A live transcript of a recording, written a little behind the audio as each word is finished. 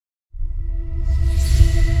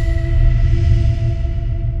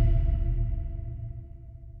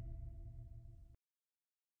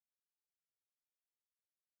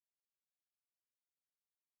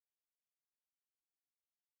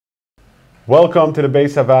Welcome to the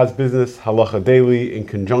Beis Havad's Business Halacha Daily in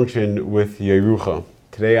conjunction with Yerucha.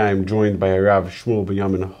 Today I am joined by Rav Shmuel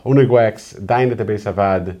Binyamin Honigwax, Dayan at the Beis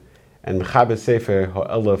Havad, and Mechaber Sefer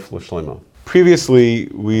Ha'elef L'Shlomo. Previously,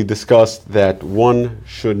 we discussed that one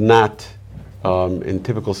should not, in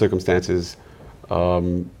typical circumstances,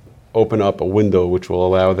 open up a window which will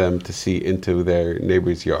allow them to see into their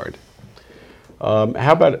neighbor's yard.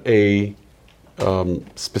 How about a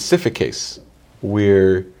specific case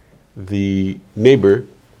where the neighbor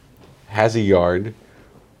has a yard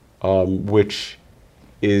which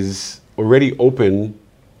is already open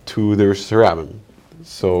to their surrounding?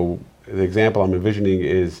 So the example I'm envisioning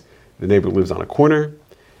is the neighbor lives on a corner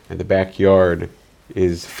and the backyard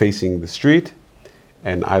is facing the street,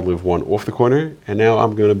 and I live one off the corner, and now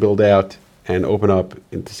I'm going to build out and open up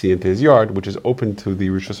to see into his yard, which is open to the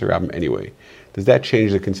Rishus HaRabim anyway. Does that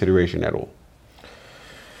change the consideration at all?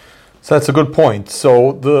 So that's a good point.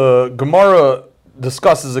 So the Gemara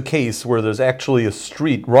discusses a case where there's actually a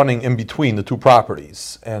street running in between the two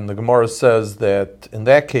properties. And the Gemara says that in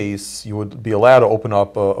that case, you would be allowed to open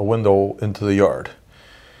up a window into the yard.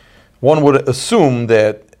 One would assume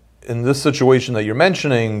that in this situation that you're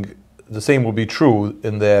mentioning, the same would be true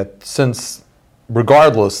in that since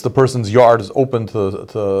regardless the person's yard is open to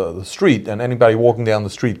the street and anybody walking down the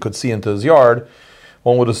street could see into his yard,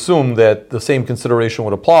 one would assume that the same consideration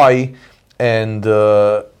would apply, and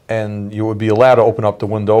you would be allowed to open up the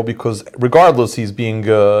window because regardless he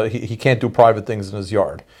can't do private things in his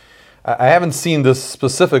yard. I haven't seen this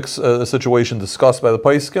specific situation discussed by the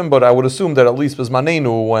Paiskim, but I would assume that at least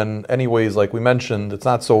Bismanenu, when anyways, like we mentioned, it's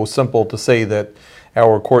not so simple to say that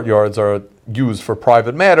our courtyards are used for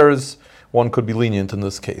private matters, one could be lenient in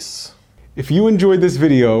this case. If you enjoyed this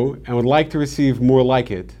video and would like to receive more like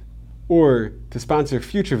it, or to sponsor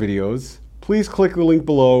future videos, please click the link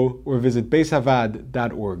below or visit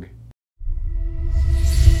beishavad.org.